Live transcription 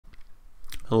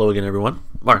Hello again, everyone.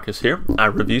 Marcus here. I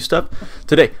review stuff.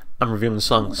 Today, I'm reviewing the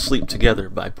song Sleep Together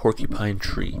by Porcupine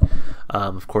Tree.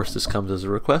 Of course, this comes as a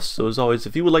request, so as always,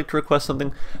 if you would like to request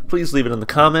something, please leave it in the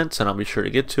comments, and I'll be sure to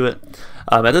get to it.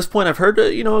 At this point, I've heard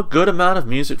a good amount of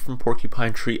music from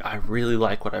Porcupine Tree. I really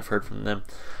like what I've heard from them.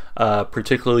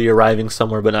 Particularly Arriving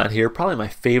Somewhere But Not Here, probably my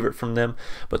favorite from them,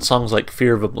 but songs like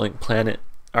Fear of a Blank Planet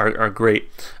are great.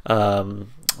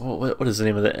 What is the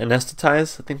name of it?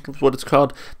 Anesthetize, I think is what it's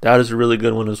called. That is a really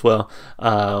good one as well.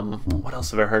 What else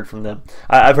have I heard from them?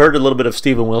 I've heard a little bit of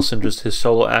Steven Wilson, just his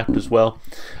solo act as well.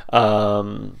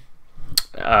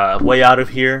 Way Out of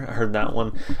Here, I heard that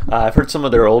one. I've heard some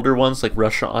of their older ones like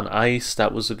Russia on Ice.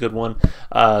 That was a good one.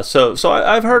 So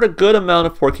I've heard a good amount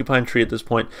of Porcupine Tree at this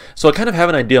point, so I kind of have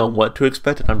an idea on what to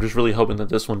expect, and I'm just really hoping that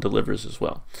this one delivers as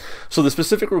well. So the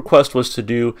specific request was to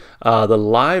do the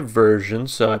live version,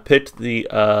 so I picked the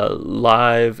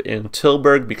live in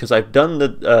Tilburg because I've done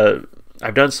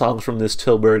songs from this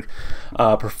Tilburg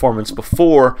performance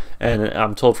before, and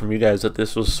I'm told from you guys that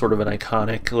this was sort of an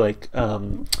iconic,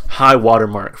 high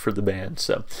watermark for the band.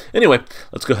 So anyway,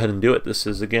 let's go ahead and do it. This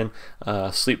is, again,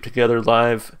 Sleep Together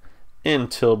live in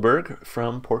Tilburg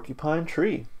from Porcupine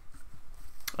Tree.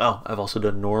 Oh, I've also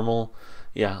done normal.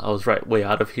 Yeah, I was right. Way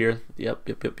Out of Here. Yep.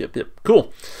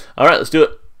 Cool. All right, let's do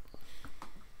it.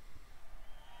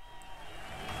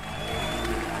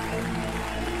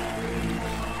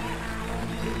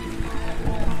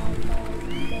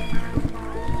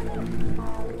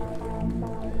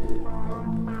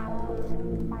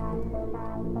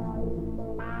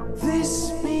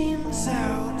 This means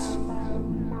out.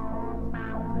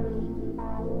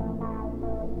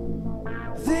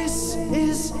 This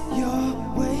is your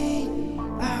way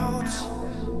out.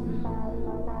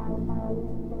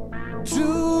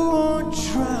 Do or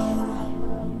drown.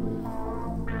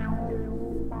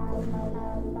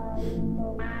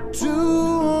 Do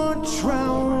or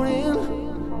drown in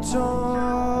torpor.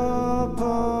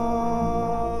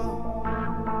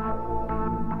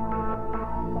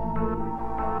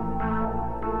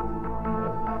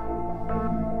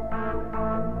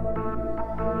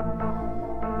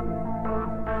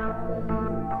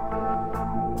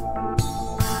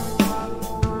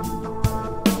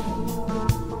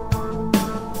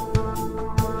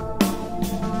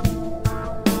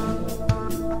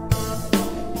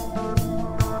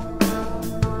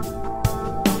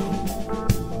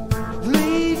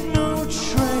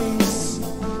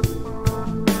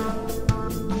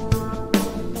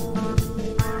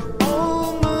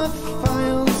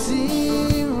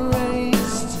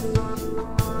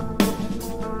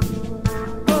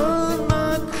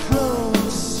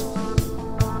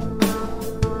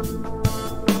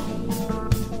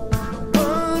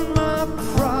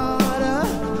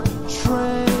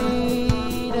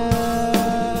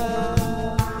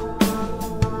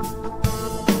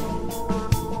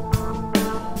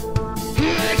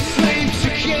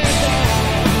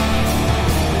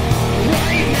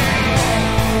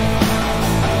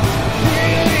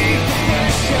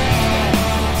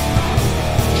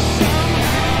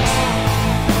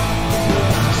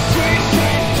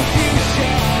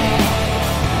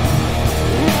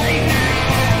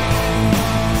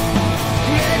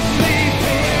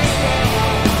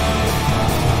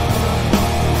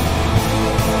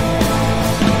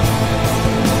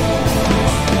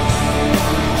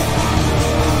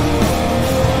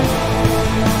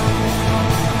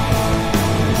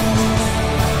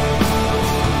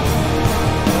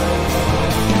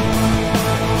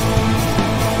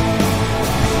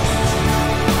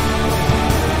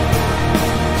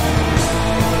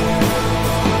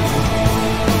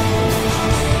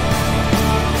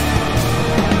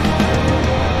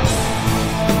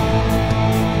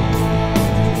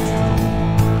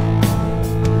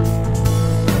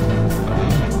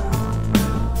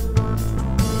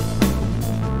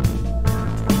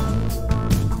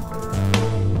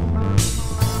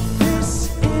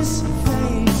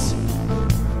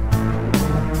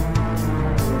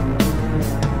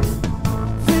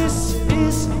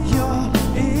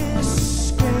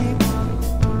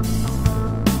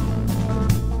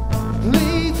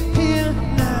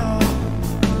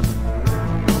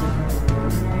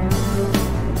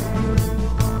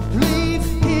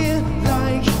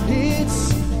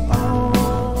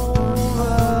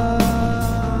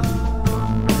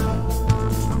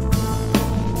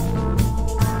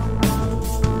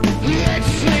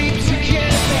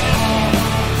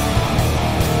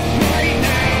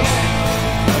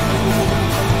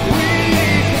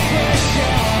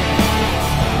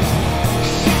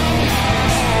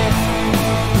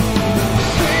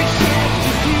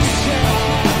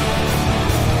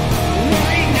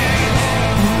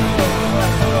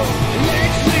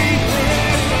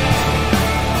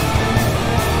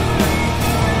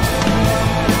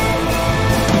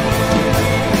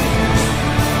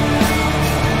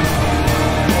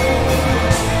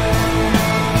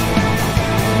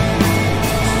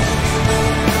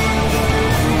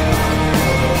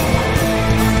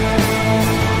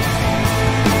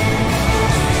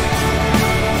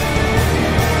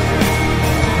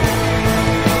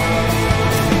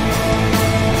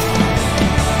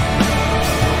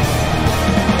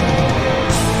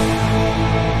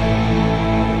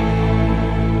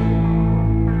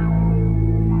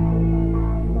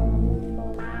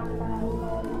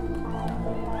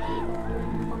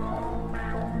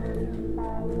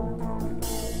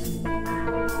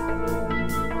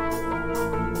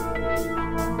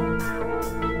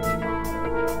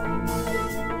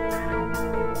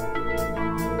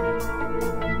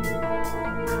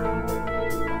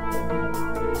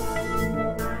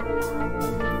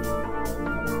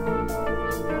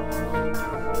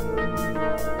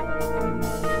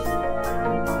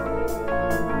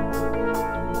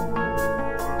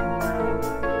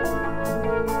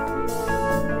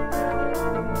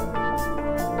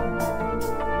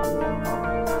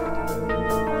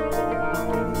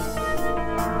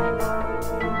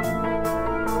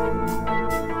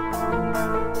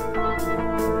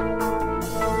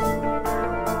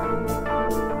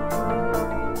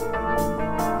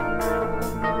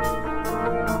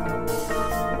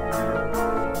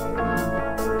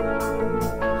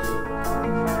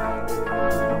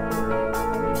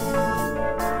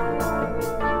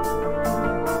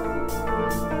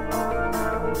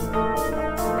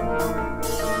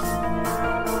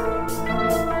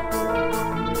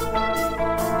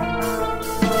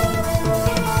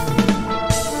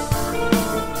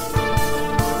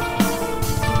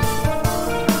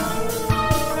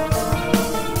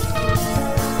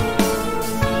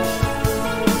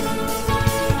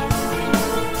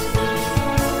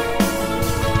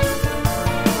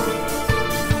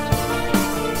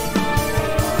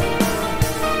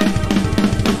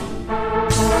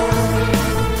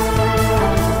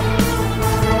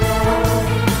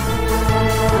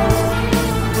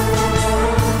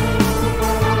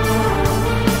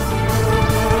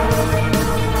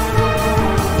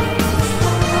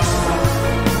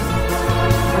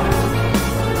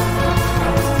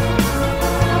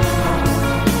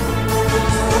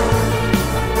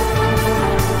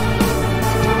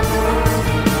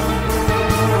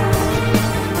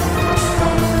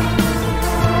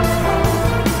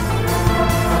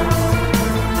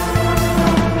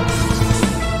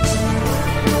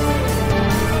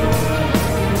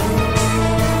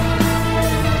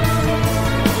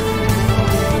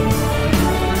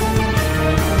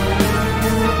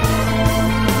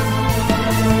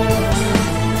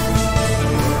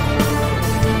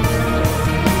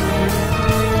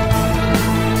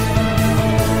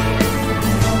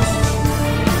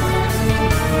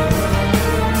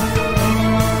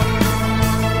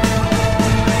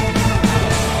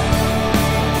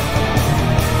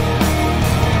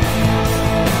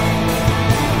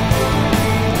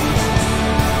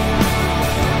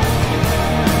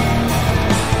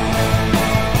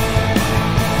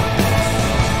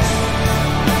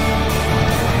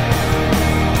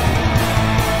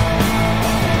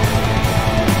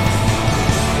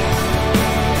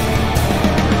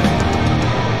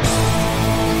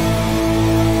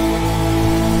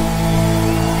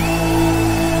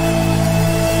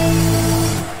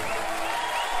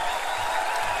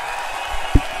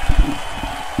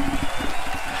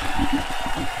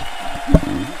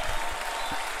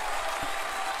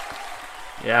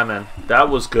 Yeah, man, that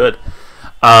was good.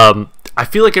 I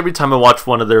feel like every time I watch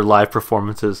one of their live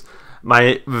performances,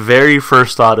 my very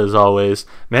first thought is always,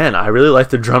 man, I really like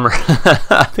the drummer.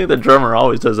 I think the drummer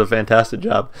always does a fantastic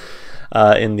job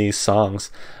in these songs,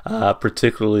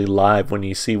 particularly live. When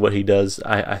you see what he does,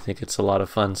 I think it's a lot of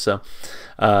fun. So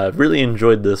really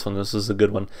enjoyed this one. This was a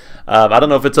good one. I don't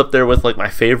know if it's up there with like my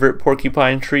favorite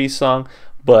Porcupine Tree song,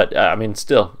 but I mean,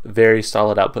 still very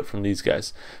solid output from these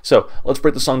guys. So let's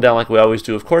break the song down like we always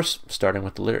do, of course, starting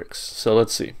with the lyrics. So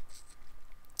let's see.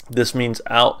 This means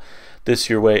out,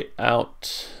 this your way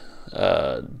out.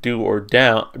 Do or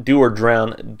drown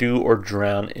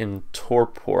in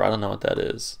torpor. I don't know what that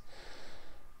is.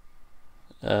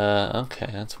 Okay,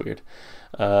 that's weird.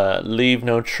 Leave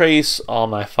no trace, all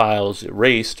my files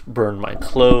erased, burn my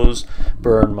clothes,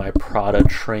 burn my Prada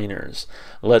trainers.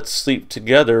 Let's sleep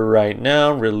together right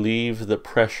now, relieve the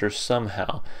pressure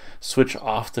somehow. Switch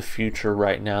off the future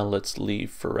right now, let's leave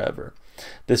forever.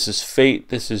 This is fate,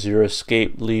 this is your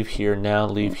escape, leave here now,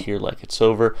 leave here like it's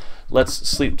over. Let's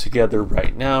sleep together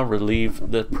right now, relieve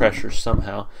the pressure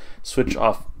somehow. Switch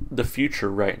off the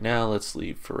future right now, let's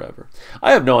leave forever.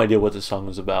 I have no idea what this song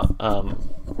is about.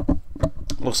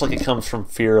 Looks like it comes from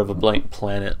Fear of a Blank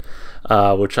Planet,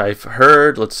 which I've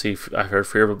heard. Let's see, I've heard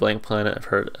Fear of a Blank Planet, I've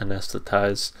heard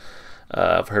Anesthetize,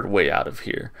 I've heard Way Out of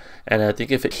Here. And I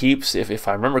think if it keeps, if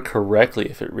I remember correctly,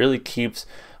 if it really keeps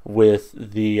with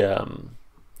the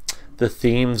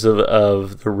themes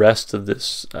of the rest of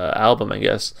this album, I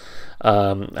guess.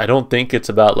 I don't think it's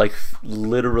about like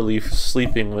literally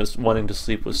sleeping with wanting to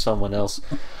sleep with someone else.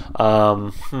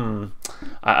 I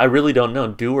really don't know.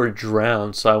 Do or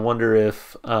drown. So I wonder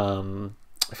if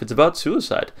it's about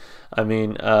suicide. I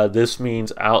mean, this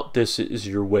means out. This is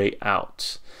your way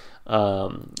out.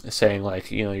 Saying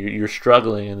like, you know, you're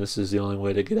struggling and this is the only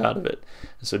way to get out of it.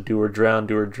 And so do or drown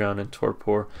in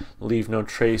torpor, leave no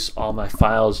trace, all my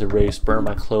files erased, burn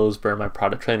my clothes, burn my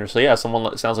Prada trainers. So yeah,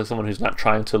 someone sounds like someone who's not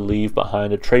trying to leave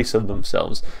behind a trace of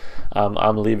themselves.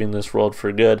 I'm leaving this world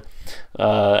for good.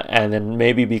 And then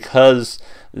maybe because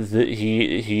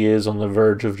he is on the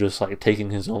verge of just like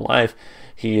taking his own life,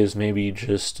 he is maybe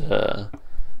just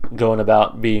going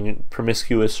about being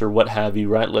promiscuous or what have you,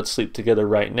 right? Let's sleep together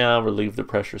right now, relieve the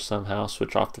pressure somehow,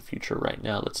 switch off the future right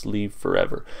now, let's leave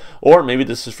forever. Or maybe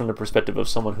this is from the perspective of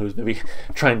someone who's maybe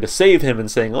trying to save him and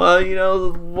saying, well, you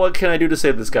know, what can I do to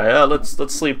save this guy? Oh,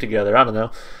 let's sleep together. I don't know.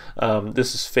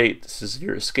 This is fate, this is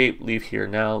your escape, leave here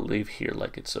now, leave here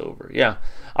like it's over. Yeah,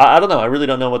 I don't know, I really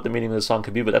don't know what the meaning of the song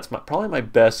could be, but that's probably my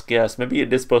best guess. Maybe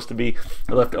it is supposed to be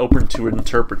left open to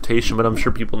interpretation, but I'm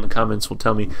sure people in the comments will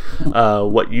tell me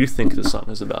what you think the song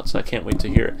is about, so I can't wait to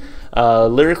hear it.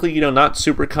 Lyrically, you know, not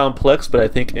super complex, but I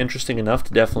think interesting enough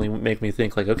to definitely make me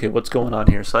think like, okay, what's going on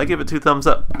here? So I give it 2 thumbs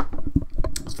up.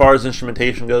 As far as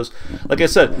instrumentation goes, like I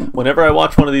said, whenever I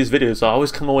watch one of these videos, I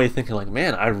always come away thinking like,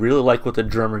 man, I really like what the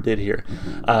drummer did here.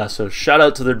 So shout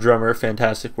out to the drummer,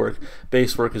 fantastic work.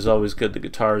 Bass work is always good, the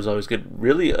guitar is always good.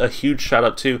 Really a huge shout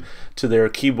out to their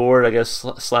keyboard, I guess,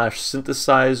 slash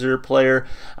synthesizer player.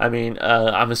 I mean,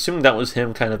 I'm assuming that was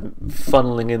him kind of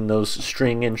funneling in those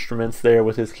string instruments there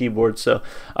with his keyboard. So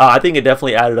I think it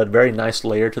definitely added a very nice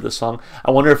layer to the song.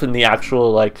 I wonder if in the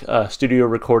actual like studio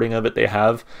recording of it they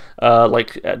have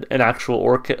like an actual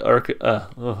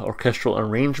orchestral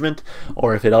arrangement,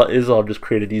 or if it is all just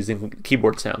created using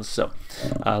keyboard sounds. So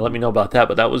let me know about that,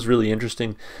 but that was really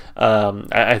interesting.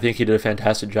 I think he did a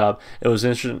fantastic job. It was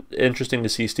interesting to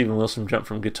see Steven Wilson jump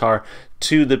from guitar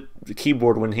to the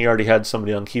keyboard when he already had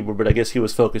somebody on keyboard, but I guess he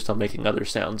was focused on making other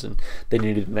sounds and they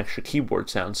needed an extra keyboard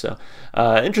sound. So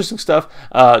interesting stuff.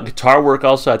 Guitar work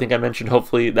also, I think I mentioned,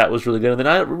 hopefully that was really good. And then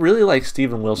I really like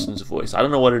Steven Wilson's voice. I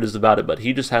don't know what it is about it, but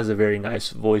he just has a very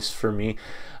nice voice for me.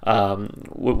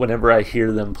 Whenever I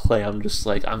hear them play, I'm just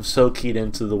like, I'm so keyed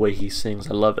into the way he sings.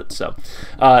 I love it. So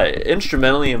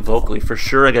instrumentally and vocally, for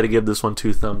sure, I got to give this one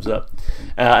 2 thumbs up.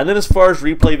 And then as far as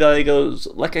replay value goes,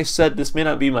 like I said, this may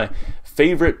not be my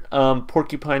favorite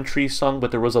Porcupine Tree song,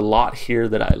 but there was a lot here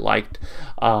that I liked,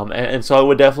 and so I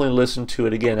would definitely listen to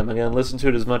it again. Am I going to listen to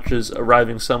it as much as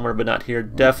Arriving Somewhere But Not Here?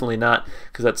 Definitely not,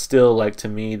 because that's still, like, to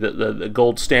me, the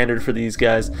gold standard for these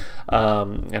guys,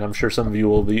 and I'm sure some of you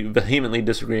will be vehemently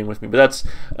disagreeing with me, but that's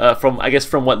I guess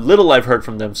from what little I've heard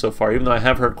from them so far. Even though I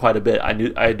have heard quite a bit,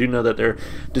 I do know that their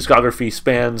discography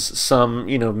spans some,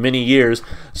 many years,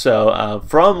 so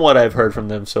from what I've heard from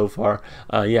them so far,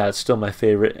 yeah, it's still my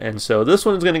favorite. And so So this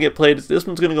one's going to get played. This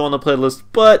one's going to go on the playlist,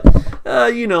 but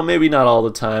you know, maybe not all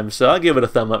the time. So I'll give it a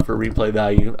thumb up for replay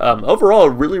value. Overall, a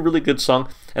really, really good song,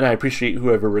 and I appreciate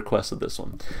whoever requested this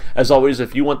one. As always,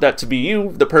 if you want that to be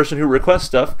you, the person who requests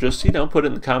stuff, just, you know, put it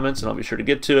in the comments, and I'll be sure to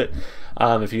get to it.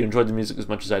 If you enjoyed the music as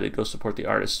much as I did, go support the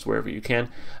artists wherever you can.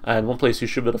 And one place you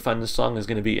should be able to find this song is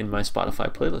going to be in my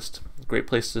Spotify playlist. Great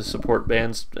place to support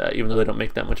bands, even though they don't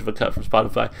make that much of a cut from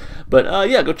Spotify. But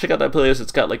yeah, go check out that playlist.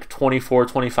 It's got like 24,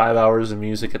 25 hours of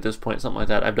music at this point, something like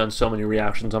that. I've done so many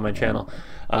reactions on my channel.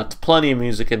 Plenty of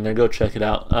music in there. Go check it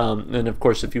out. And of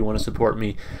course, if you want to support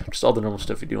me, just all the normal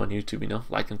stuff you do on YouTube, you know,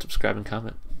 like and subscribe and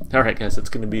comment. All right, guys, that's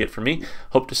going to be it for me.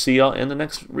 Hope to see y'all in the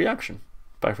next reaction.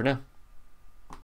 Bye for now.